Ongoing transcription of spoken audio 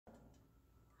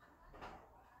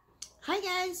Hi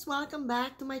guys! Welcome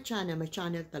back to my channel. My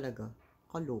channel talaga.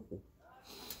 Kaloko.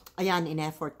 Ayan,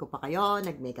 in-effort ko pa kayo.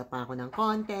 Nag-makeup pa ako ng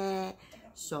konti.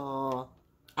 So,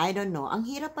 I don't know. Ang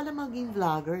hirap pala maging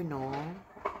vlogger, no?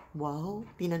 Wow,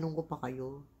 tinanong ko pa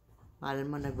kayo. Alam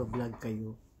mo, nag-vlog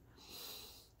kayo.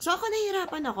 So, ako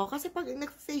nahihirapan ako kasi pag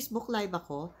nag-Facebook live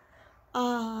ako,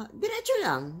 diretso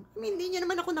lang. I mean, hindi nyo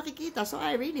naman ako nakikita. So,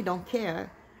 I really don't care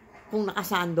kung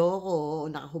nakasando ako, o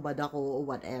nakahubad ako, o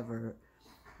whatever.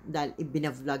 Dahil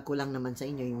ibinavlog ko lang naman sa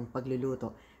inyo yung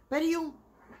pagluluto. Pero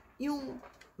yung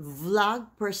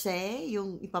vlog per se,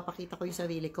 yung ipapakita ko yung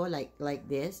sarili ko like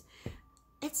this,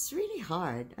 it's really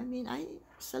hard. I mean, I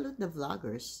salute the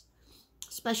vloggers.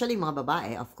 Especially mga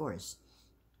babae, of course.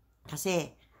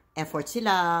 Kasi effort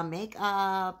sila,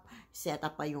 makeup, set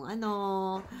up pa yung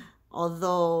ano.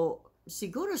 Although,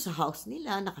 siguro sa house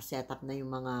nila, nakaset up na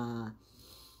yung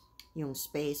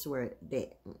space where they,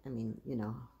 I mean, you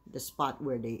know, the spot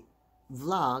where they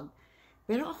vlog.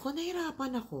 Pero ako,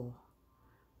 nahirapan ako.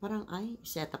 Parang, ay,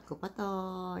 setup ko pa to,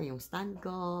 yung stand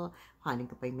ko, hanin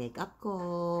ko pa yung makeup ko,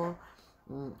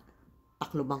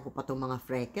 takluban ko pa tong mga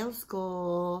freckles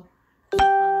ko.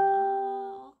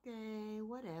 Parang, okay,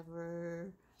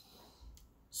 whatever.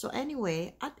 So,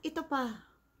 anyway, at ito pa,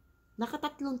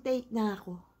 nakatatlong take na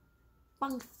ako.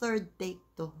 Pang third take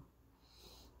to.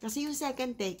 Kasi yung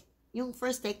second take, yung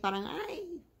first take parang, ay,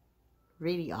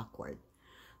 really awkward.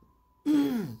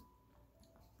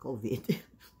 COVID.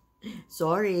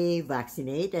 Sorry,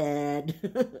 vaccinated.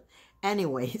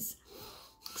 Anyways,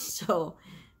 so,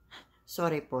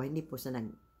 sorry po, hindi po sa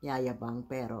nagyayabang,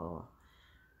 pero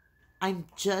I'm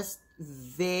just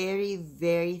very,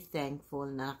 very thankful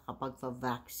na kapag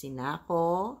pa-vaccine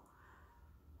ako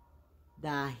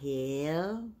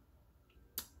dahil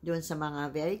doon sa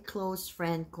mga very close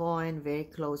friend ko and very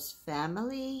close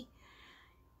family,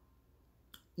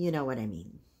 you know what I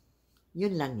mean.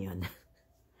 Yun lang yun.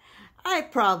 I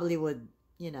probably would,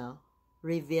 you know,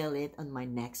 reveal it on my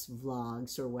next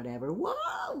vlogs or whatever.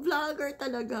 Wow, vlogger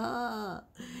talaga.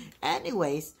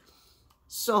 Anyways,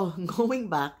 so going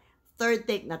back, third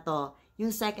take na to.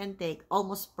 Yung second take,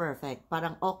 almost perfect.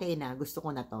 Parang okay na, gusto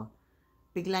ko na to.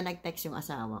 Bigla nag-text yung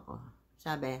asawa ko.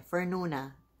 Sabi,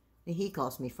 Fernuna, he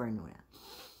calls me Fernuna.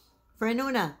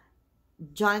 Fernuna,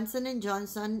 Johnson &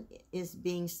 Johnson is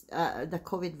being, the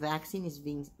COVID vaccine is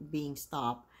being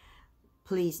stopped.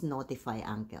 Please notify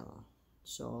Uncle.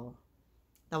 So,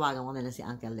 tawagan ko na lang si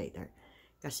Uncle later.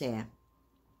 Kasi,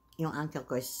 yung uncle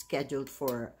ko is scheduled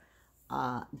for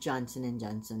Johnson &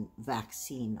 Johnson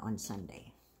vaccine on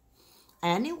Sunday.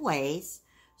 Anyways,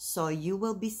 so you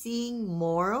will be seeing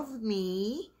more of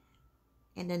me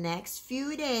in the next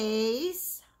few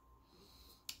days.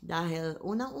 Dahil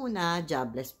unang-una,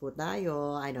 jobless po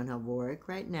tayo. I don't have work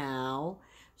right now.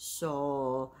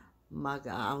 So,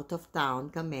 mag-out of town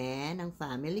kami ng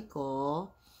family ko.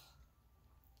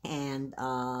 And,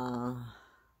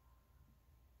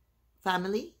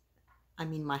 family? I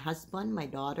mean, my husband, my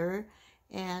daughter,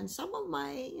 and some of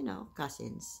my, you know,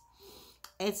 cousins.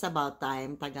 It's about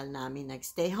time. Tagal namin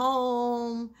nagstay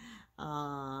home.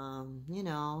 You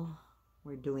know,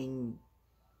 we're doing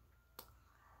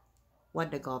what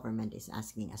the government is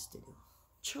asking us to do.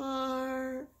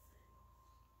 Char!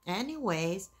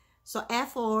 Anyways, so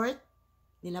effort,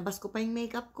 nilabas ko pa yung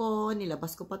makeup ko,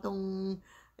 nilabas ko pa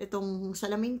itong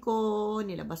salamin ko,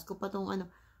 nilabas ko pa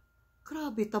ano.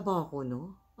 Grabe, taba ko,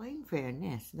 no? Ay, in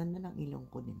fairness, ganda ng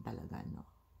ilong ko din talaga, no?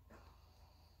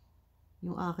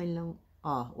 Yung akin lang,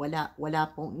 wala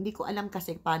pong, hindi ko alam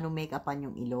kasi paano make-upan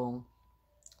yung ilong.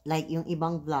 Like yung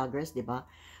ibang vloggers, di ba?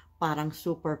 Parang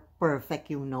super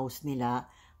perfect yung nose nila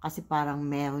kasi parang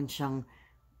meron siyang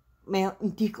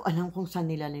hindi ko alam kung saan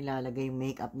nila nilalagay yung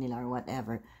makeup nila or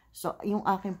whatever. So, yung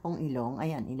akin pong ilong,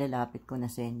 ayan, ilalapit ko na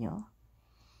sa inyo.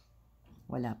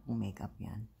 Wala pong makeup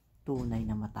yan. Tunay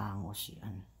na matangos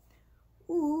yan.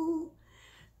 Ooh.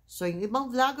 So, yung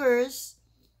ibang vloggers,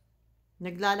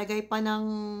 naglalagay pa ng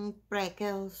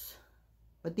freckles.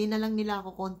 Ba't di na lang nila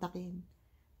ako kontakin?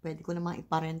 Pwede ko namang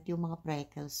iparent yung mga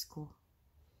freckles ko.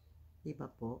 Diba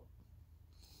po?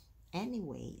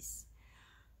 Anyways.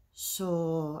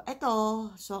 So, eto.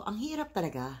 So, ang hirap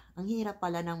talaga. Ang hirap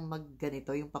pala ng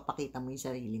magganito, yung papakita mo yung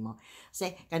sarili mo.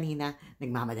 Kasi, kanina,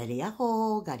 nagmamadali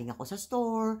ako, galing ako sa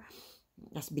store,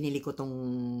 tapos binili ko tong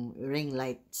ring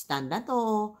light stand na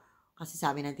to. Kasi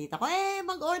sabi ng tita ko,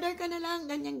 mag-order ka na lang,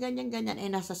 ganyan, ganyan, ganyan.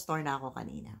 Nasa store na ako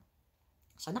kanina.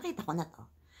 So, nakita ko na to.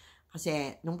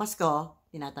 Kasi, nung Pasko,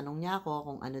 tinatanong niya ako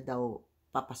kung ano daw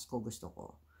papasko gusto ko.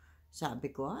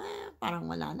 Sabi ko, parang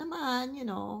wala naman, you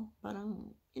know, parang,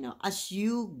 you know, as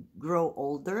you grow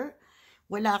older,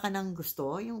 wala ka nang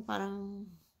gusto, yung parang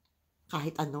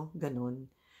kahit ano,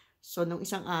 ganun. So, nung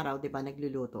isang araw, di ba,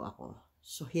 nagluluto ako.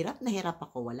 So, hirap na hirap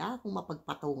ako. Wala akong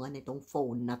mapagpatungan itong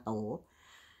phone na to.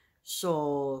 So,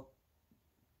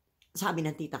 sabi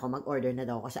ng tita ko, mag-order na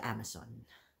daw ako sa Amazon.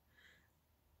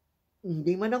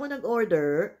 Hindi man ako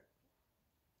nag-order.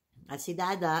 At si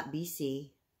Dada,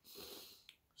 busy.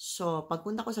 So,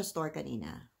 pagpunta ko sa store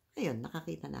kanina, ayun,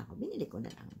 nakakita na ako. Binili ko na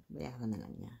lang. Bayaran na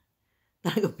lang niya.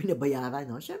 Talagang pinabayaran,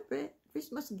 no? Siyempre,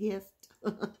 Christmas gift.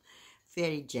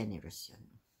 Very generous yun.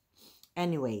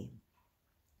 Anyway,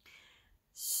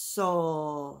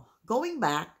 so, going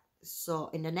back,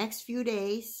 so, in the next few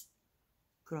days,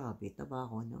 grabe, taba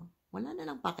ko, no? Wala na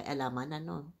lang pakialaman,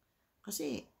 ano?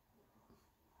 Kasi,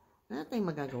 wala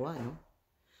tayong magagawa, no?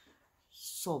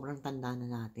 Sobrang tanda na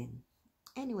natin.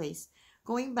 Anyways,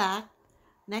 going back,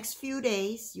 next few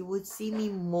days, you would see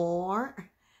me more.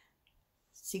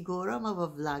 Siguro,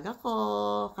 mag-vlog ako,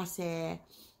 kasi,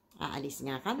 aalis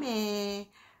nga kami.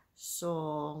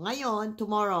 So, ngayon,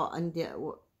 tomorrow,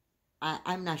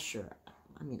 I'm not sure.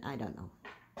 I mean, I don't know.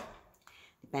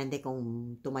 Depende kung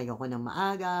tumayo ko ng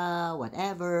maaga,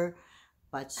 whatever.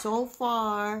 But so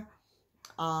far,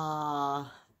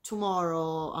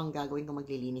 tomorrow, ang gagawin ko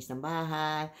maglilinis ng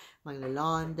bahay,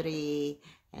 magla-laundry,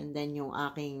 and then yung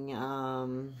aking,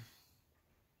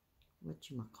 what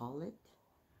you call it?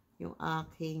 Yung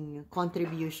aking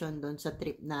contribution doon sa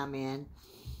trip namin,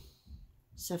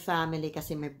 sa family,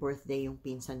 kasi may birthday yung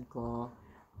pinsan ko,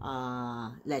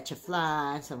 leche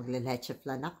flan, so magle-leche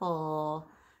flan ako,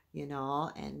 you know,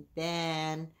 and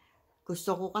then,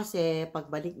 gusto ko kasi,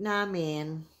 pagbalik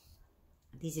namin,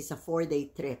 this is a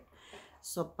 4-day trip,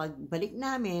 so pagbalik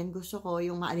namin, gusto ko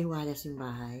yung maaliwalas yung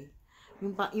bahay,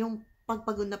 yung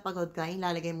pagpagod na pagod ka,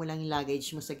 ilalagay mo lang yung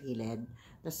luggage mo sa gilid,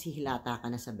 tapos hihilata ka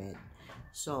na sa bed.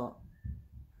 So,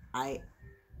 I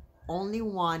only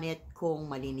want it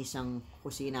kung malinis ang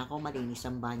kusina ko, malinis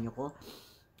ang banyo ko,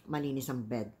 malinis ang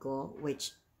bed ko,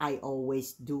 which I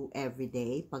always do every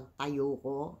day. Pag tayo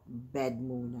ko, bed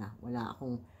muna. Wala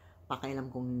akong pakialam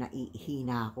kung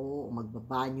naihina ako, o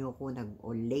magbabanyo ko, o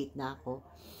late na ako.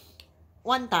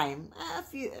 One time,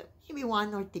 maybe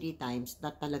 1 or 3 times,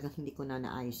 na talagang hindi ko na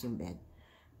naayos yung bed.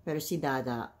 Pero si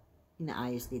Dada,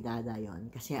 inaayos ni Dada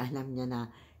yon, kasi alam niya na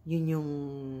yun yung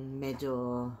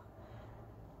medyo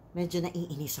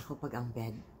naiinis ako pag ang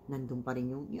bed nandun pa rin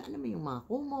yung alam mo yung mga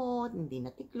kumot, hindi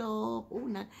natiklop,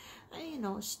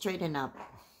 straighten up.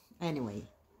 Anyway,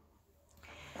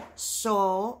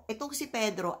 so itong si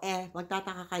Pedro,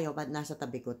 magtataka kayo ba't nasa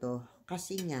tabi ko to?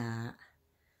 Kasi nga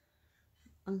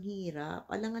ang hirap,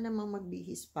 alangan namang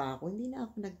magbihis pa ako, hindi na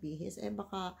ako nagbihis,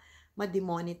 baka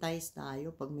ma-demonetize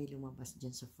tayo pag may lumabas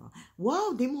dyan sa front.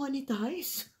 Wow,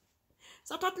 demonetize!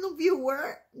 Sa 3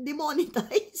 viewer,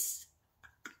 demonetize.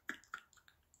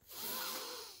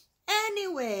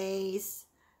 Anyways,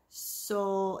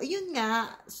 so, yun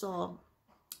nga. So,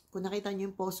 kung nakita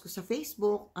nyo yung post ko sa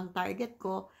Facebook, ang target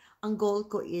ko, ang goal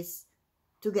ko is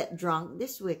to get drunk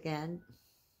this weekend.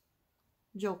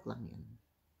 Joke lang yun.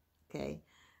 Okay?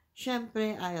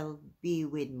 Siyempre, I'll be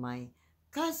with my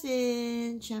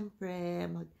cousin. Siyempre,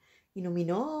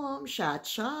 mag-inom-inom,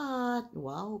 shot-shot.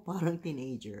 Wow, parang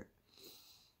teenager.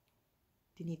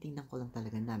 Tinitingnan ko lang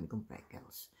talaga, dami kong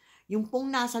freckles. Yung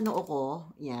pong nasa noo ko,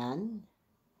 yan,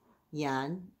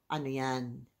 ano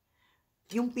yan,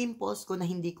 yung pimples ko na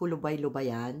hindi ko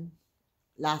lubay-lubayan,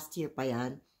 last year pa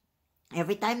yan,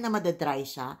 every time na madadry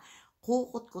siya,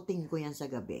 kukut-kuting ko yan sa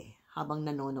gabi, habang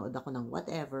nanonood ako ng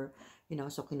whatever,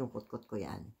 so kinukut-kut ko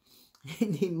yan.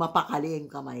 Hindi mapakali yung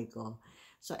kamay ko.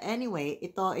 So anyway,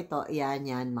 ito, yan,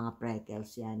 mga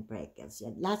freckles, yan.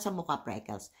 Lahat sa mukha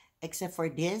freckles. Except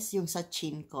for this, yung sa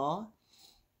chin ko,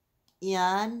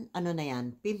 yan, ano na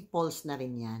yan, pimples na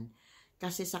rin yan.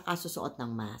 Kasi sa kasusuot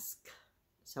ng mask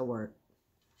sa work.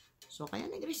 So, kaya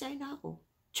nag-resign na ako.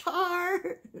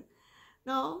 Char!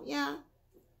 No, yeah.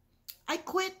 I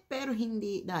quit, pero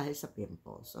hindi dahil sa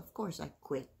pimples. Of course, I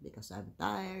quit because I'm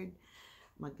tired.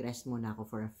 Mag-rest muna ako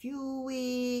for a few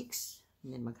weeks.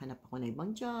 And then, maghanap ako na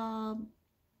ibang job.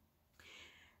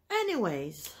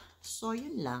 Anyways, so,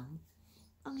 yun lang.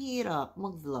 Ang hirap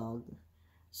mag-vlog.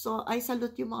 So, I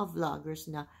salute yung mga vloggers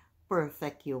na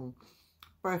perfect yung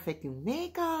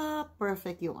makeup,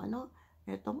 perfect yung ano.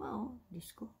 Eto nga,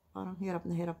 Diyos ko, parang hirap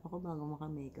na hirap ako bago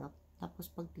maka-makeup.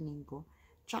 Tapos pagtingin ko,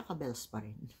 tsaka bells pa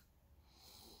rin.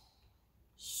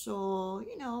 So,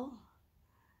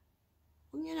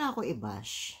 huwag niyo na ako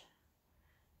i-bash.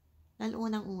 Dahil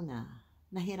unang-una,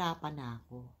 nahirapan na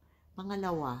ako.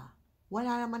 Pangalawa,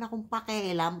 wala naman akong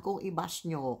pakialam kung i-bash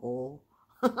niyo ako.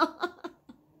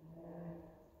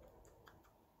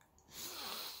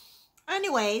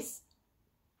 Anyways,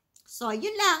 so,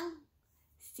 yun lang.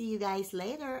 See you guys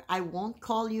later. I won't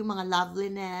call you mga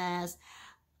loveliness,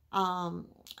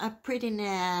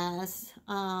 prettiness,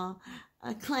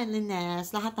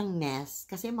 cleanliness, lahat ng ness.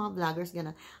 Kasi mga vloggers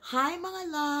ganun. Hi mga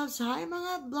loves, hi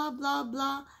mga blah blah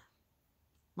blah.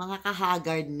 Mga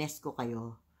ka-haggardness ko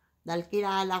kayo. Dahil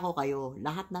kilala ko kayo,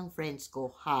 lahat ng friends ko,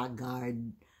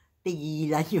 haggard.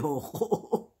 Tigilan niyo ako.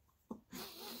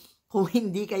 Kung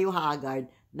hindi kayo haggard,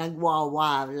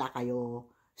 nagwawala kayo.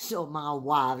 So, mga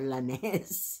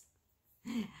warlanes.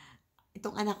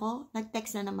 Itong anak ko,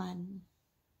 nag-text na naman.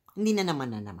 Hindi na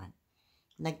naman.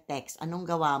 Nag-text, anong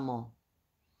gawa mo?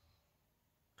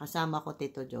 Kasama ko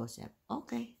Tito Joseph.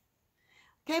 Okay.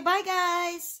 Okay, bye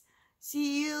guys!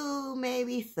 See you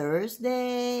maybe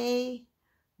Thursday.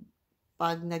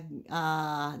 Pag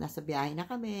nasa biyahe na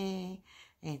kami.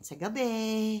 And sa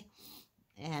gabi.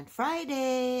 And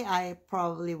Friday, I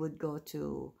probably would go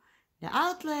to the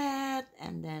outlet.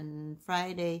 And then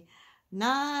Friday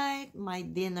night, my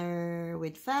dinner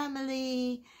with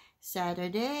family.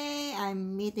 Saturday,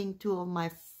 I'm meeting 2 of my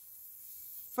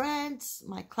friends,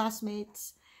 my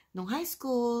classmates nung high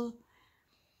school.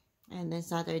 And then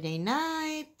Saturday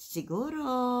night,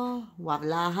 siguro,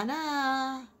 wablahan na,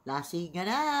 lasigan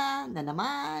na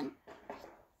naman.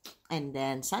 And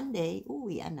then Sunday,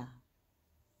 uwian na.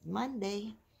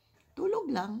 Monday, tulog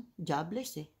lang,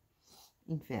 jobless eh.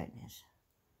 In fairness,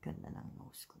 ganda ng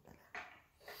nose ko talaga.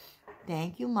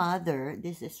 Thank you, Mother.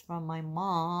 This is from my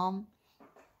mom.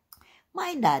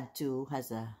 My dad too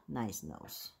has a nice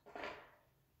nose.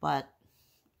 But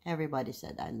everybody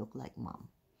said I look like Mom.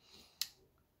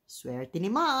 Swerte ni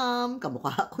Mom,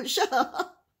 kamukha ko siya.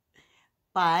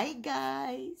 Bye,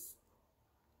 guys!